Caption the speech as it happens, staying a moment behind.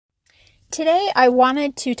Today I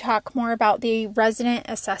wanted to talk more about the resident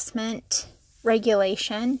assessment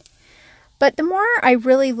regulation, but the more I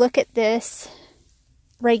really look at this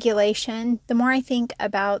regulation, the more I think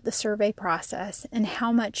about the survey process and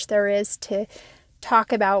how much there is to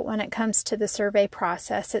talk about when it comes to the survey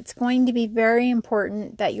process. It's going to be very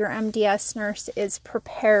important that your MDS nurse is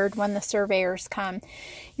prepared when the surveyors come.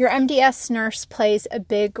 Your MDS nurse plays a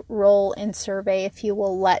big role in survey if you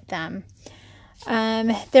will let them.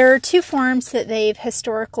 There are two forms that they've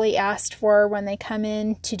historically asked for when they come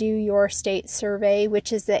in to do your state survey,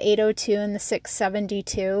 which is the 802 and the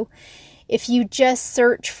 672. If you just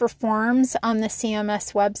search for forms on the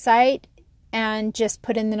CMS website and just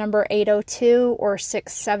put in the number 802 or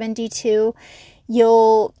 672,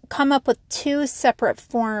 you'll come up with two separate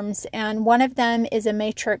forms, and one of them is a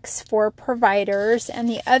matrix for providers, and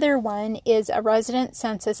the other one is a resident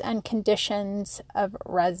census and conditions of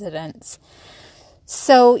residence.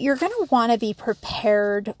 So you're going to want to be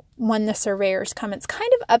prepared when the surveyors come. It's kind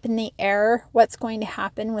of up in the air what's going to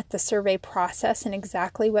happen with the survey process and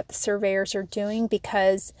exactly what the surveyors are doing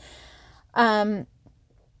because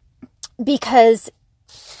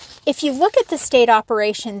if you look at the State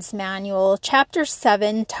Operations Manual, Chapter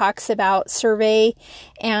 7 talks about survey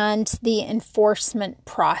and the enforcement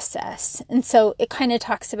process. And so it kind of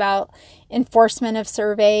talks about enforcement of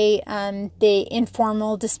survey, the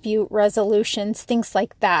informal dispute resolutions, things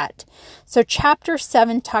like that. So Chapter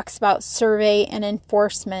 7 talks about survey and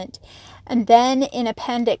enforcement. And then in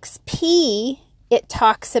Appendix P, it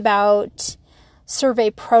talks about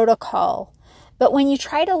survey protocol. But when you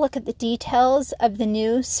try to look at the details of the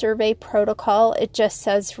new survey protocol, it just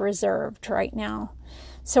says reserved right now.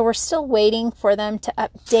 So we're still waiting for them to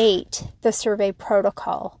update the survey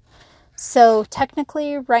protocol. So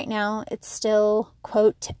technically right now it's still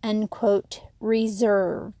quote unquote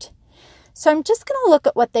reserved. So I'm just going to look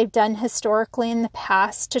at what they've done historically in the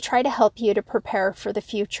past to try to help you to prepare for the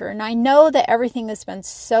future. And I know that everything has been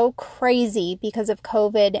so crazy because of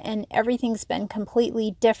COVID and everything's been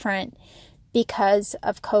completely different because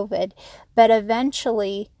of COVID, but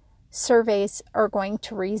eventually surveys are going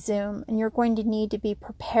to resume and you're going to need to be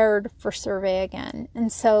prepared for survey again.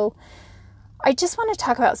 And so I just want to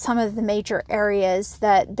talk about some of the major areas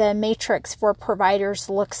that the matrix for providers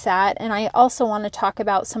looks at, and I also want to talk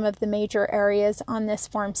about some of the major areas on this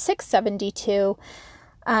Form 672,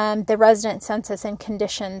 the resident census and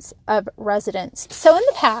conditions of residence. So in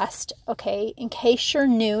the past, in case you're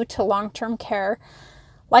new to long-term care,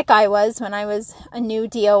 like I was when I was a new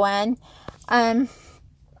DON, I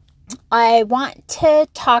want to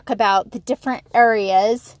talk about the different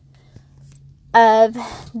areas of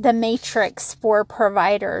the matrix for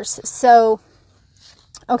providers. So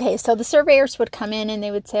the surveyors would come in and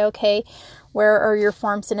they would say, okay, where are your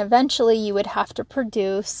forms? And eventually you would have to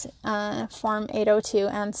produce Form 802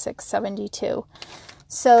 and 672.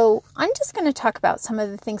 So I'm just going to talk about some of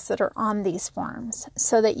the things that are on these forms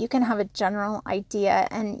so that you can have a general idea,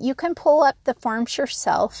 and you can pull up the forms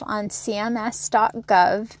yourself on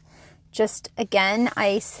cms.gov. Just again,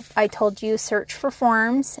 I told you search for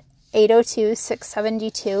forms 802,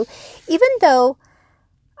 672, even though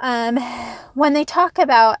when they talk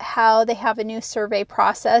about how they have a new survey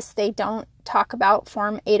process, they don't talk about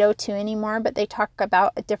Form 802 anymore, but they talk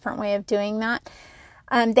about a different way of doing that.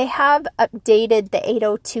 They have updated the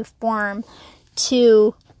 802 form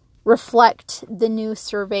to reflect the new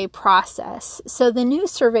survey process. So the new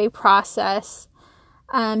survey process,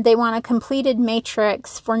 they want a completed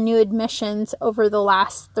matrix for new admissions over the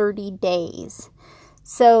last 30 days.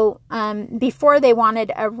 So before they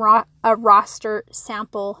wanted a roster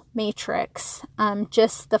sample matrix,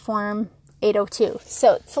 just the Form 802.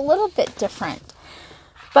 So it's a little bit different.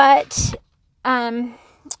 But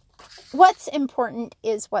what's important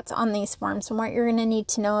is what's on these forms and what you're going to need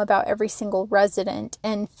to know about every single resident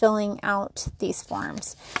and filling out these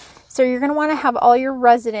forms. So you're going to want to have all your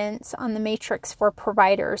residents on the matrix for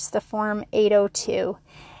providers, the Form 802.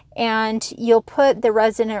 And you'll put the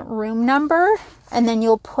resident room number, and then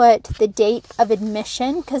you'll put the date of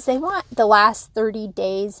admission, because they want the last 30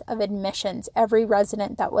 days of admissions, every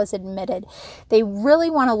resident that was admitted. They really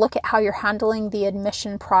want to look at how you're handling the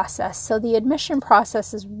admission process. So the admission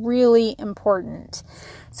process is really important.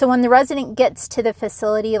 So when the resident gets to the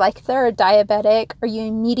facility, like if they're a diabetic, are you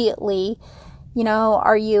immediately,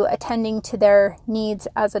 are you attending to their needs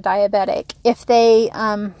as a diabetic? If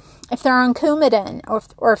they're on Coumadin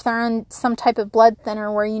or if they're on some type of blood thinner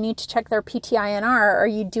where you need to check their PTINR, are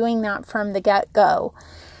you doing that from the get-go?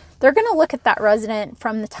 They're going to look at that resident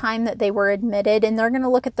from the time that they were admitted, and they're going to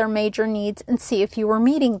look at their major needs and see if you were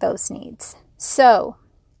meeting those needs. So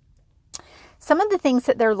Some of the things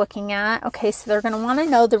that they're looking at, okay, so they're going to want to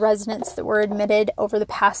know the residents that were admitted over the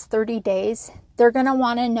past 30 days. They're going to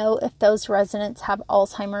want to know if those residents have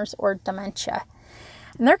Alzheimer's or dementia.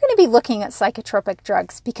 And they're going to be looking at psychotropic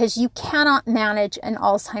drugs because you cannot manage an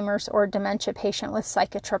Alzheimer's or dementia patient with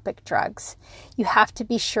psychotropic drugs. You have to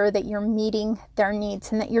be sure that you're meeting their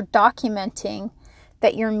needs and that you're documenting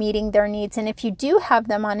that you're meeting their needs. And if you do have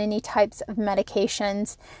them on any types of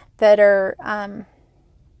medications that are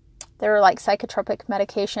like psychotropic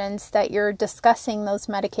medications, that you're discussing those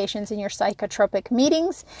medications in your psychotropic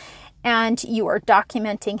meetings, and you are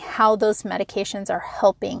documenting how those medications are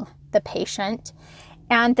helping the patient.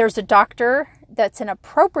 And there's a doctor that's an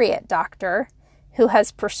appropriate doctor who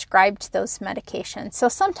has prescribed those medications. So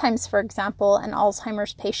sometimes, for example, an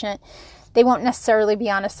Alzheimer's patient, they won't necessarily be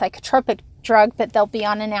on a psychotropic drug, but they'll be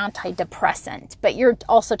on an antidepressant. But you're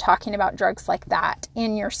also talking about drugs like that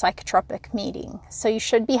in your psychotropic meeting. So you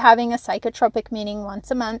should be having a psychotropic meeting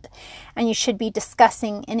once a month, and you should be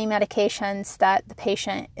discussing any medications that the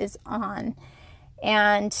patient is on.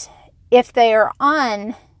 And if they are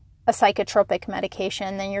on a psychotropic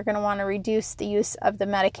medication, then you're going to want to reduce the use of the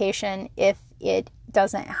medication if it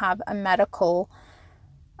doesn't have a medical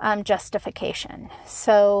justification.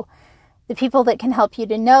 So the people that can help you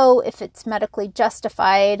to know if it's medically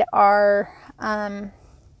justified are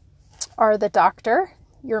the doctor,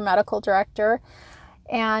 your medical director,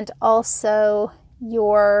 and also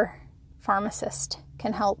your pharmacist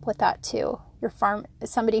can help with that too.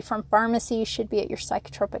 Somebody from pharmacy should be at your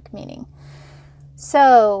psychotropic meeting.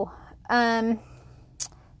 So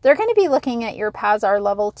they're going to be looking at your PASR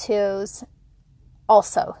level 2s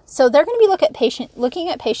also. So they're going to be looking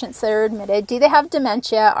at patients that are admitted. Do they have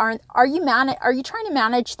dementia? Are you trying to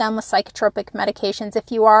manage them with psychotropic medications?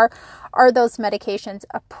 If you are those medications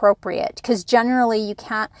appropriate? Because generally you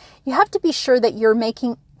have to be sure that you're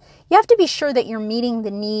meeting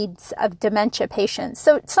the needs of dementia patients.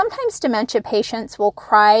 So sometimes dementia patients will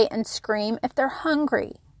cry and scream if they're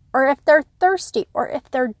hungry, or if they're thirsty, or if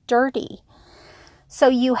they're dirty. So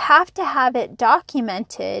you have to have it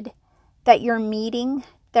documented that you're meeting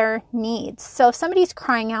their needs. So if somebody's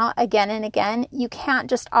crying out again and again, you can't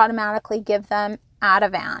just automatically give them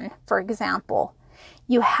Ativan, for example.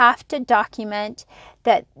 You have to document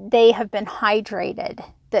that they have been hydrated,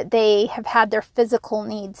 that they have had their physical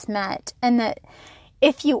needs met, and that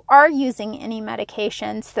if you are using any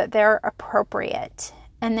medications, that they're appropriate.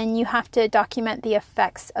 And then you have to document the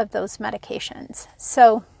effects of those medications.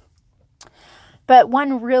 But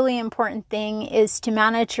one really important thing is to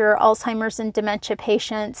manage your Alzheimer's and dementia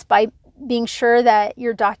patients by being sure that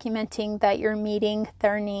you're documenting that you're meeting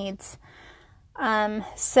their needs.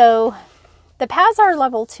 So the PASR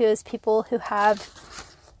level 2 is people who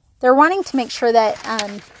they're wanting to make sure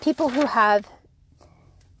that people who have,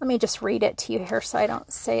 let me just read it to you here so I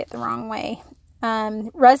don't say it the wrong way.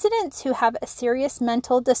 Residents who have a serious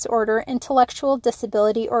mental disorder, intellectual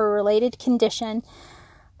disability, or a related condition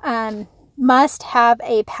must have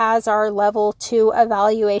a PASR level 2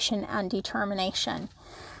 evaluation and determination.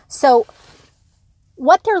 So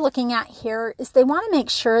what they're looking at here is they want to make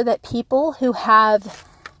sure that people who have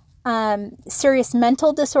serious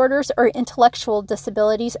mental disorders or intellectual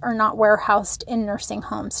disabilities are not warehoused in nursing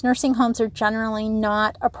homes. Nursing homes are generally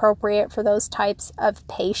not appropriate for those types of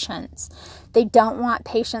patients. They don't want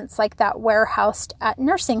patients like that warehoused at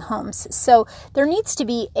nursing homes. So there needs to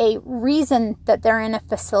be a reason that they're in a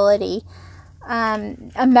facility,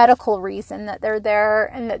 a medical reason that they're there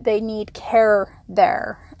and that they need care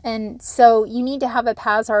there. And so you need to have a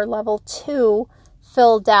PASR level 2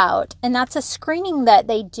 filled out. And that's a screening that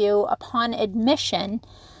they do upon admission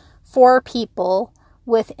for people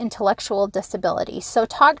with intellectual disabilities. So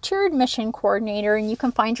talk to your admission coordinator and you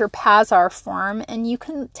can find your PASR form and you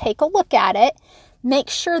can take a look at it. Make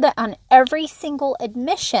sure that on every single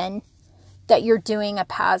admission that you're doing a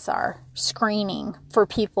PASR screening for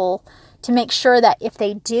people to make sure that if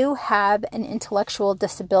they do have an intellectual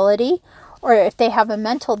disability or if they have a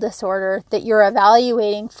mental disorder, that you're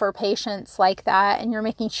evaluating for patients like that and you're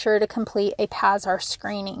making sure to complete a PASR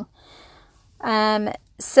screening.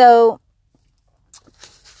 So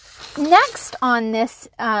next on this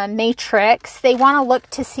matrix, they want to look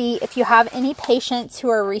to see if you have any patients who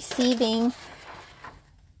are receiving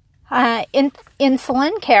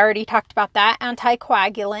insulin. Okay, I already talked about that.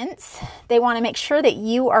 Anticoagulants. They want to make sure that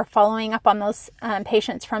you are following up on those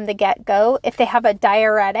patients from the get-go. If they have a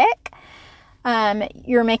diuretic,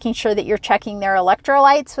 you're making sure that you're checking their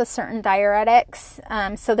electrolytes with certain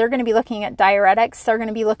diuretics. So they're going to be looking at diuretics. They're going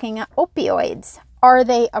to be looking at opioids. Are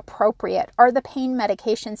they appropriate? Are the pain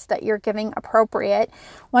medications that you're giving appropriate?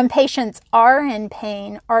 When patients are in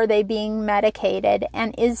pain, are they being medicated?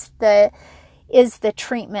 And is the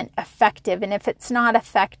treatment effective? And if it's not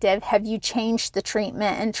effective, have you changed the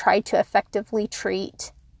treatment and tried to effectively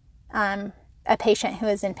treat a patient who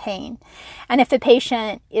is in pain? And if a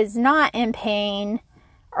patient is not in pain,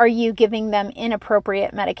 are you giving them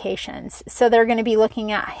inappropriate medications? So they're going to be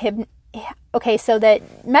looking at so the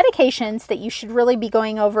medications that you should really be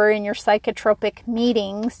going over in your psychotropic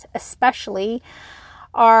meetings, especially,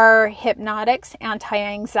 are hypnotics,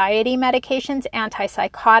 anti-anxiety medications,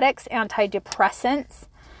 antipsychotics, antidepressants.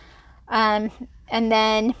 And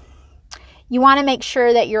then you want to make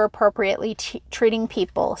sure that you're appropriately treating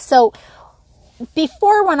people. So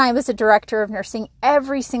before, when I was a director of nursing,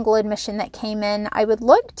 every single admission that came in, I would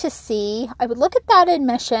look at that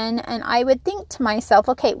admission and I would think to myself,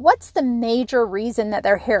 okay, what's the major reason that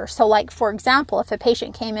they're here? So like, for example, if a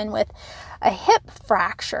patient came in with a hip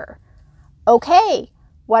fracture, okay,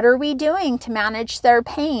 what are we doing to manage their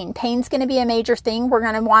pain? Pain's going to be a major thing. We're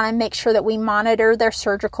going to want to make sure that we monitor their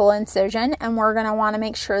surgical incision, and we're going to want to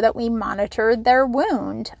make sure that we monitor their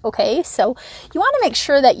wound. Okay, so you want to make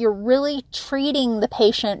sure that you're really treating the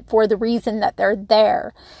patient for the reason that they're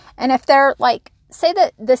there. And if they're like, say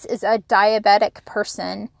that this is a diabetic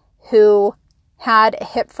person who had a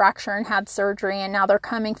hip fracture and had surgery, and now they're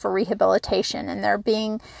coming for rehabilitation, and they're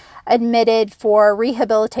being admitted for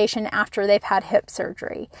rehabilitation after they've had hip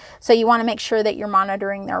surgery. So you want to make sure that you're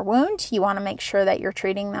monitoring their wound. You want to make sure that you're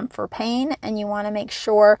treating them for pain, and you want to make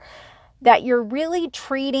sure that you're really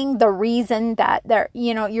treating the reason that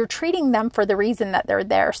you're treating them for the reason that they're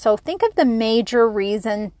there. So think of the major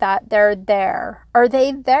reason that they're there. Are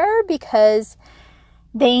they there because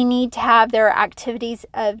they need to have their activities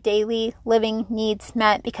of daily living needs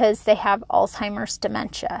met because they have Alzheimer's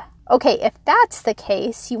dementia? Okay, if that's the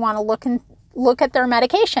case, you want to look at their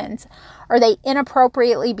medications. Are they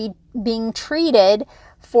inappropriately being treated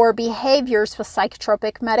for behaviors with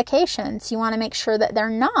psychotropic medications? You want to make sure that they're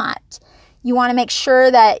not. You want to make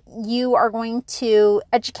sure that you are going to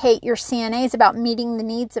educate your CNAs about meeting the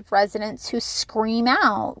needs of residents who scream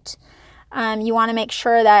out. You want to make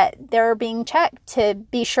sure that they're being checked to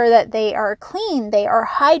be sure that they are clean, they are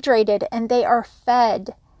hydrated, and they are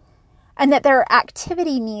fed, and that their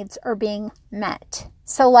activity needs are being met.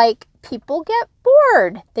 So like, people get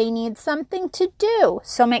bored. They need something to do.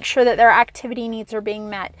 So make sure that their activity needs are being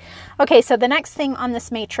met. Okay, so the next thing on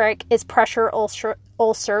this matrix is pressure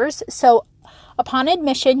ulcers. So upon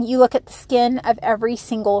admission, you look at the skin of every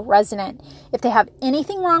single resident. If they have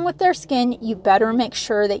anything wrong with their skin, you better make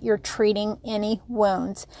sure that you're treating any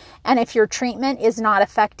wounds. And if your treatment is not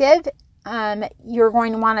effective, you're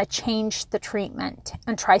going to want to change the treatment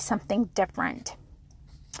and try something different.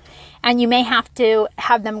 And you may have to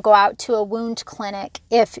have them go out to a wound clinic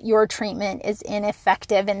if your treatment is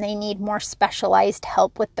ineffective and they need more specialized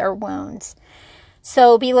help with their wounds.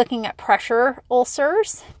 So be looking at pressure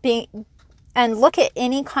ulcers and look at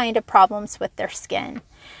any kind of problems with their skin.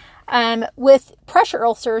 With pressure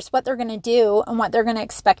ulcers, what they're going to do and what they're going to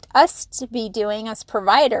expect us to be doing as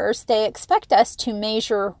providers, they expect us to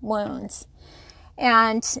measure wounds.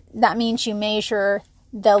 And that means you measure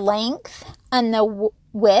the length and the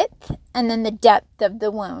width and then the depth of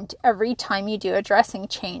the wound every time you do a dressing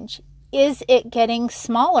change. Is it getting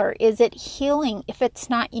smaller? Is it healing? If it's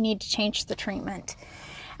not, you need to change the treatment.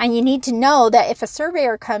 And you need to know that if a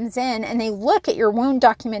surveyor comes in and they look at your wound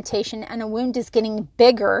documentation and a wound is getting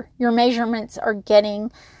bigger, your measurements are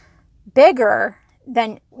getting bigger,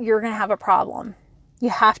 then you're going to have a problem. You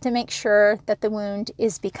have to make sure that the wound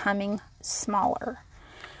is becoming smaller.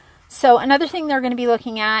 So another thing they're going to be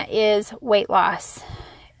looking at is weight loss.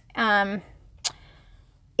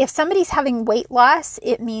 If somebody's having weight loss,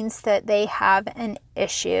 it means that they have an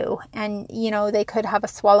issue. And, they could have a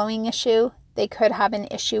swallowing issue. They could have an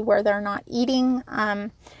issue where they're not eating.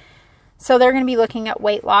 So they're going to be looking at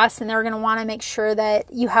weight loss, and they're going to want to make sure that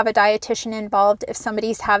you have a dietitian involved. If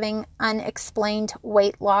somebody's having unexplained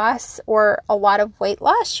weight loss or a lot of weight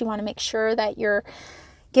loss, you want to make sure that you're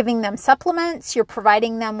giving them supplements, you're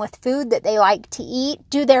providing them with food that they like to eat.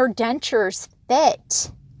 Do their dentures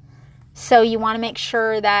fit? So you want to make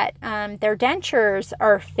sure that their dentures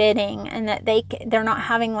are fitting and that they're not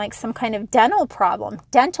having like some kind of dental problem.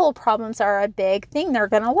 Dental problems are a big thing they're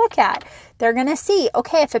going to look at. They're going to see,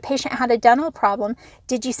 okay, if a patient had a dental problem,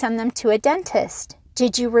 did you send them to a dentist?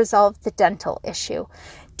 Did you resolve the dental issue?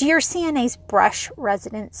 Do your CNAs brush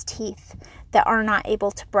residents' teeth that are not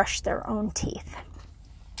able to brush their own teeth?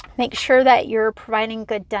 Make sure that you're providing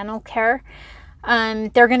good dental care.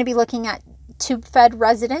 They're going to be looking at tube-fed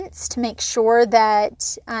residents to make sure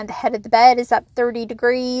that the head of the bed is up 30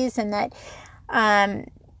 degrees and that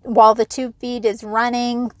while the tube feed is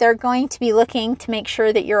running, they're going to be looking to make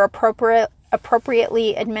sure that you're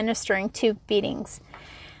appropriately administering tube feedings.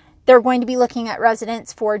 They're going to be looking at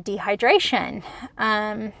residents for dehydration.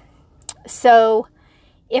 So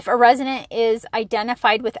if a resident is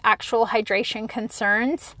identified with actual hydration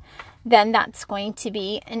concerns, then that's going to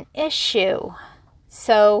be an issue.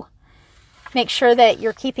 So make sure that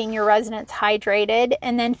you're keeping your residents hydrated.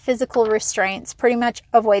 And then physical restraints, pretty much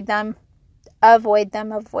avoid them,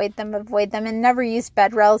 and never use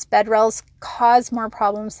bed rails. Bed rails cause more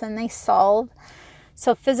problems than they solve.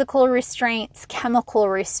 So physical restraints, chemical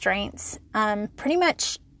restraints, pretty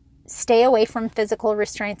much stay away from physical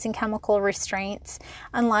restraints and chemical restraints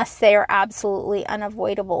unless they are absolutely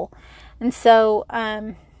unavoidable. And so,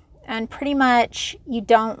 and pretty much you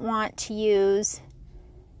don't want to use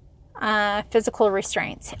physical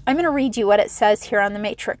restraints. I'm going to read you what it says here on the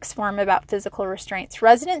matrix form about physical restraints.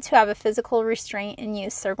 Residents who have a physical restraint in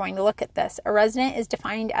use, they're going to look at this. A restraint is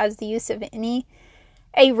defined as the use of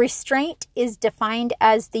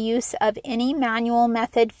any manual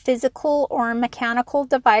method, physical or mechanical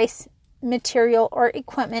device, material, or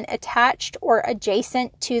equipment attached or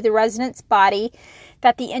adjacent to the resident's body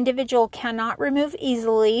that the individual cannot remove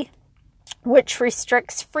easily, which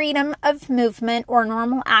restricts freedom of movement or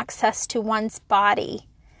normal access to one's body,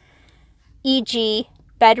 e.g.,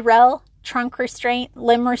 bed rail, trunk restraint,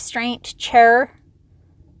 limb restraint, chair,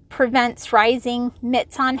 prevents rising,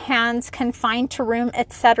 mitts on hands, confined to room,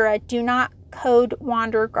 etc. Do not code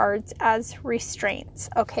wander guards as restraints.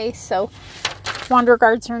 Okay, so wander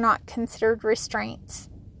guards are not considered restraints,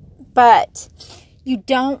 but you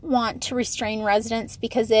don't want to restrain residents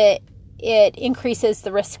because it increases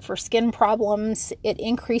the risk for skin problems. It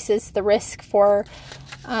increases the risk for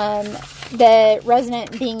the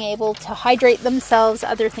resident being able to hydrate themselves,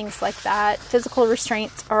 other things like that. Physical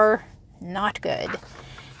restraints are not good.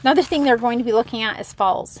 Another thing they're going to be looking at is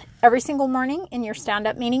falls. Every single morning in your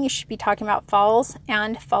stand-up meeting, you should be talking about falls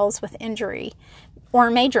and falls with injury or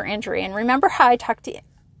major injury. And remember how I talked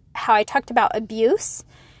about abuse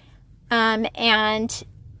and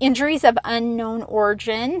injuries of unknown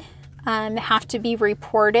origin have to be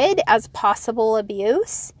reported as possible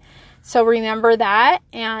abuse. So remember that.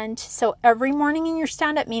 And so every morning in your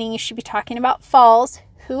stand-up meeting, you should be talking about falls.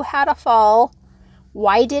 Who had a fall?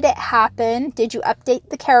 Why did it happen? Did you update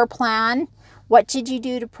the care plan? What did you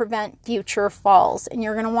do to prevent future falls? And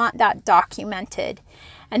you're going to want that documented.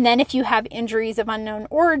 And then if you have injuries of unknown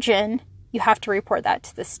origin, you have to report that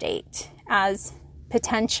to the state as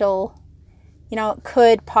potential. It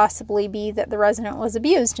could possibly be that the resident was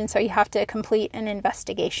abused, and so you have to complete an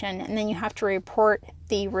investigation, and then you have to report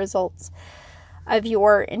the results of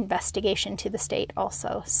your investigation to the state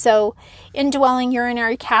also. So, indwelling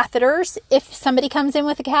urinary catheters, if somebody comes in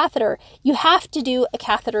with a catheter, you have to do a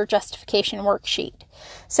catheter justification worksheet.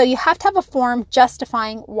 So you have to have a form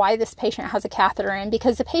justifying why this patient has a catheter in,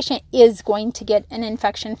 because the patient is going to get an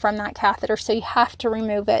infection from that catheter, so you have to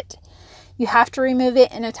remove it. You have to remove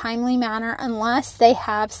it in a timely manner unless they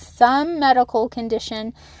have some medical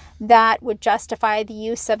condition that would justify the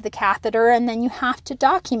use of the catheter, and then you have to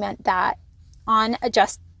document that on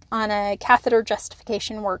a catheter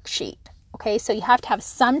justification worksheet. Okay, so you have to have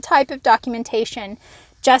some type of documentation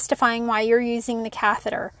justifying why you're using the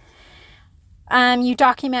catheter. You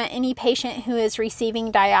document any patient who is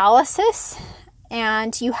receiving dialysis,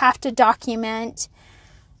 and you have to document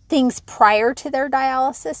things prior to their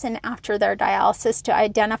dialysis and after their dialysis to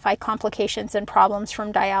identify complications and problems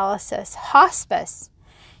from dialysis. Hospice.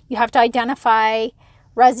 You have to identify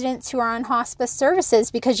residents who are on hospice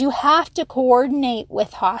services because you have to coordinate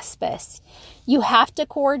with hospice. You have to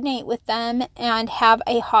coordinate with them and have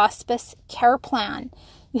a hospice care plan.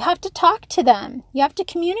 You have to talk to them. You have to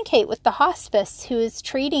communicate with the hospice who is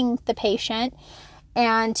treating the patient,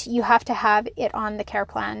 and you have to have it on the care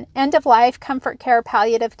plan. End of life, comfort care,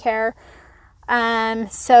 palliative care.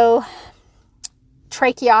 So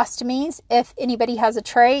tracheostomies, if anybody has a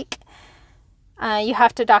trach, you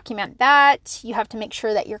have to document that. You have to make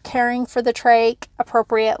sure that you're caring for the trach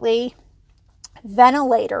appropriately.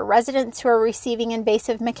 Ventilator, residents who are receiving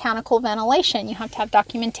invasive mechanical ventilation, you have to have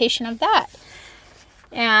documentation of that.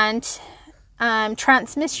 And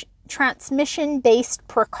transmission-based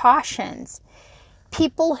precautions.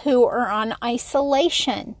 People who are on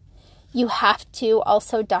isolation, you have to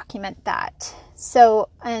also document that. So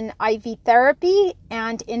an IV therapy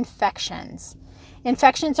and infections.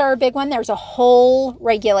 Infections are a big one. There's a whole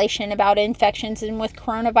regulation about infections, and with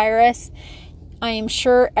coronavirus, I am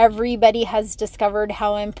sure everybody has discovered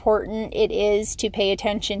how important it is to pay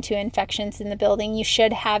attention to infections in the building. You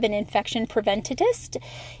should have an infection preventist.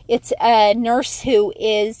 It's a nurse who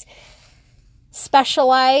is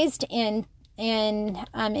specialized in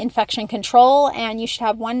infection control, and you should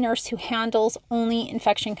have one nurse who handles only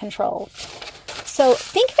infection control. So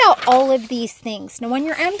think about all of these things. Now, when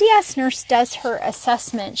your MDS nurse does her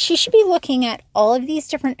assessment, she should be looking at all of these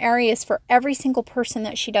different areas for every single person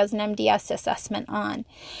that she does an MDS assessment on.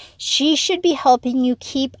 She should be helping you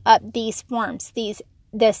keep up these forms,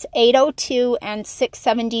 this 802 and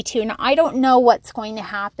 672. Now, I don't know what's going to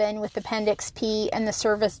happen with Appendix P and the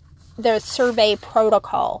survey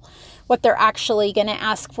protocol, what they're actually going to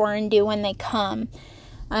ask for and do when they come.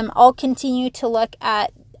 I'll continue to look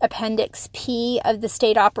at Appendix P of the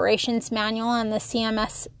State Operations Manual on the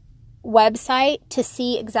CMS website to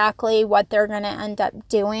see exactly what they're going to end up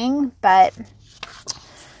doing, but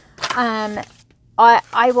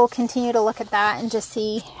I will continue to look at that and just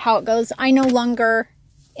see how it goes. I no longer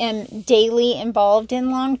am daily involved in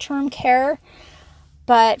long-term care,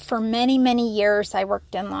 but for many, many years I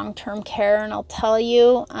worked in long-term care, and I'll tell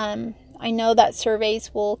you, I know that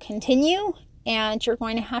surveys will continue, and you're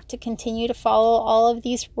going to have to continue to follow all of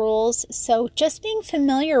these rules. So just being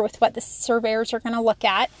familiar with what the surveyors are going to look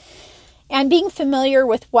at and being familiar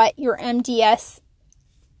with what your MDS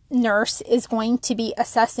nurse is going to be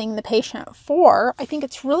assessing the patient for, I think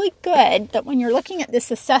it's really good that when you're looking at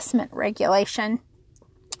this assessment regulation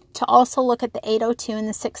to also look at the 802 and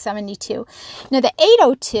the 672. Now, the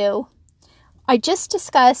 802, I just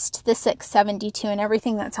discussed the 672 and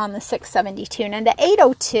everything that's on the 672. Now, the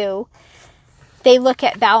 802, they look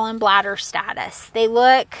at bowel and bladder status. They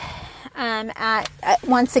look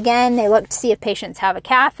once again, they look to see if patients have a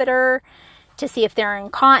catheter, to see if they're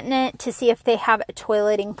incontinent, to see if they have a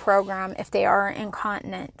toileting program if they are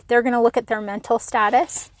incontinent. They're going to look at their mental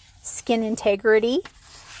status, skin integrity,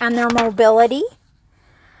 and their mobility.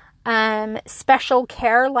 Special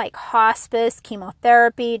care like hospice,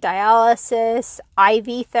 chemotherapy, dialysis,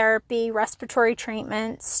 IV therapy, respiratory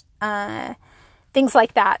treatments, things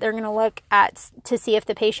like that. They're going to look at to see if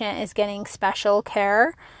the patient is getting special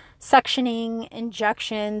care, suctioning,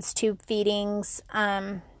 injections, tube feedings,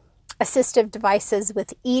 assistive devices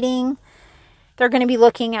with eating. They're going to be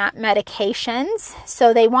looking at medications.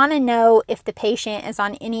 So they want to know if the patient is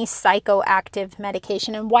on any psychoactive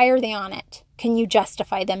medication and why are they on it? Can you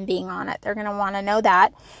justify them being on it? They're going to want to know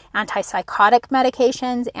that. Antipsychotic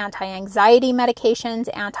medications, anti-anxiety medications,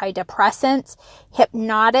 antidepressants,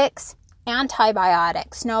 hypnotics,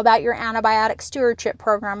 antibiotics. Know about your antibiotic stewardship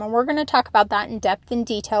program. And we're going to talk about that in depth and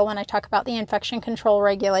detail when I talk about the infection control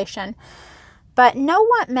regulation. But know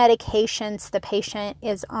what medications the patient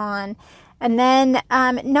is on. And then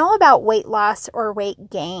know about weight loss or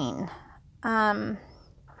weight gain.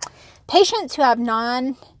 Patients who have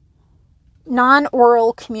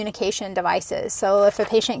non-oral communication devices. So if a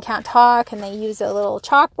patient can't talk and they use a little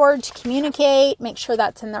chalkboard to communicate, make sure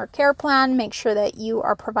that's in their care plan. Make sure that you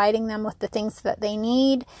are providing them with the things that they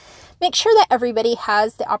need. Make sure that everybody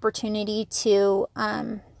has the opportunity to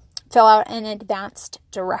fill out an advanced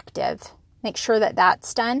directive. Make sure that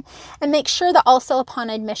that's done. And make sure that also upon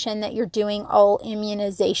admission that you're doing all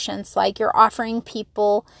immunizations, like you're offering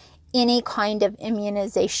people any kind of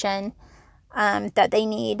immunization that they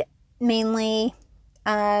need. Mainly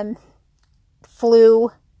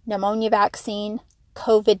flu, pneumonia vaccine,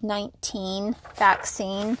 COVID-19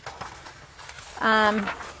 vaccine.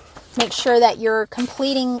 Make sure that you're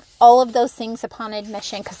completing all of those things upon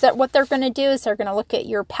admission, because what they're going to do is they're going to look at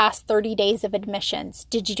your past 30 days of admissions.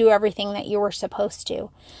 Did you do everything that you were supposed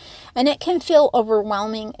to? And it can feel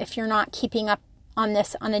overwhelming if you're not keeping up on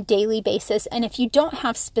this on a daily basis, and if you don't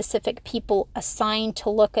have specific people assigned to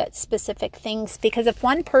look at specific things, because if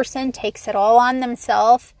one person takes it all on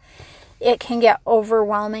themselves, it can get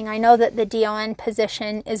overwhelming. I know that the DON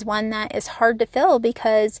position is one that is hard to fill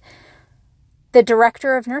because the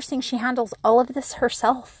director of nursing, she handles all of this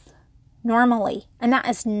herself normally, and that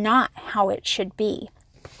is not how it should be.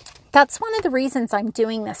 That's one of the reasons I'm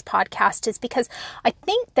doing this podcast, is because I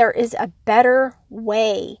think there is a better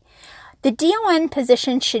way. The DON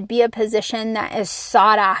position should be a position that is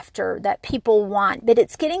sought after, that people want, but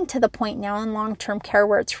it's getting to the point now in long-term care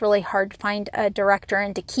where it's really hard to find a director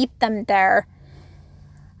and to keep them there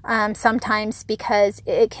sometimes, because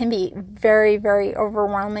it can be very, very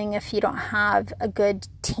overwhelming if you don't have a good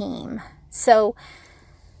team. So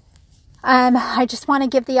I just want to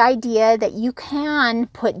give the idea that you can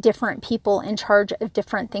put different people in charge of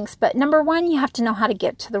different things. But number one, you have to know how to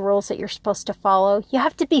get to the rules that you're supposed to follow. You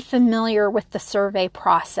have to be familiar with the survey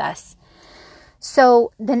process.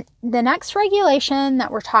 So the next regulation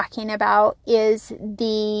that we're talking about is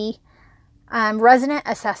the resident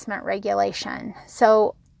assessment regulation.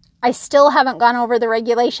 So I still haven't gone over the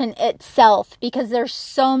regulation itself because there's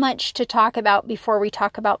so much to talk about before we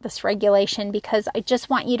talk about this regulation, because I just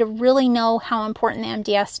want you to really know how important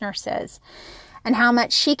the MDS nurse is and how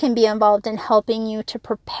much she can be involved in helping you to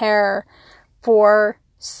prepare for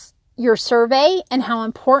your survey, and how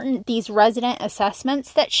important these resident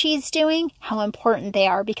assessments that she's doing, how important they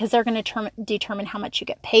are, because they're going to determine how much you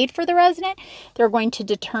get paid for the resident. They're going to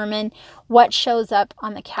determine what shows up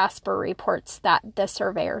on the CASPER reports that the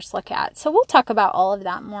surveyors look at. So we'll talk about all of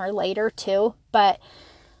that more later too, but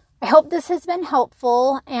I hope this has been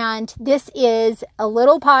helpful. And this is a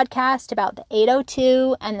little podcast about the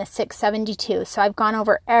 802 and the 672. So I've gone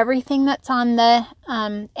over everything that's on the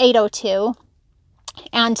 802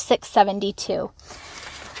 and 672.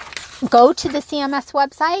 Go to the CMS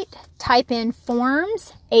website, type in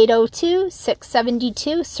forms 802,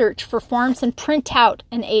 672, search for forms, and print out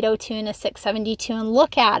an 802 and a 672 and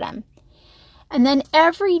look at them. And then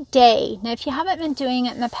every day, now if you haven't been doing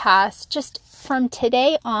it in the past, just from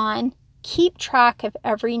today on, keep track of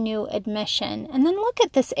every new admission, and then look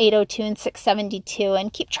at this 802 and 672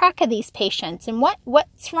 and keep track of these patients and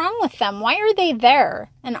what's wrong with them. Why are they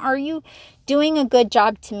there? And are you doing a good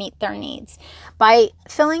job to meet their needs? By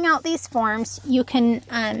filling out these forms, you can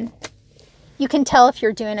tell if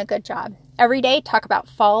you're doing a good job. Every day, talk about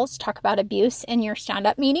falls, talk about abuse in your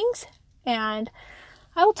stand-up meetings, and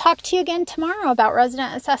I will talk to you again tomorrow about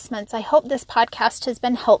resident assessments. I hope this podcast has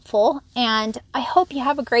been helpful, and I hope you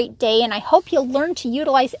have a great day, and I hope you'll learn to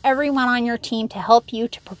utilize everyone on your team to help you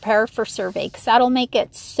to prepare for survey, because that'll make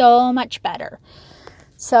it so much better.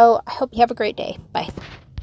 So I hope you have a great day. Bye.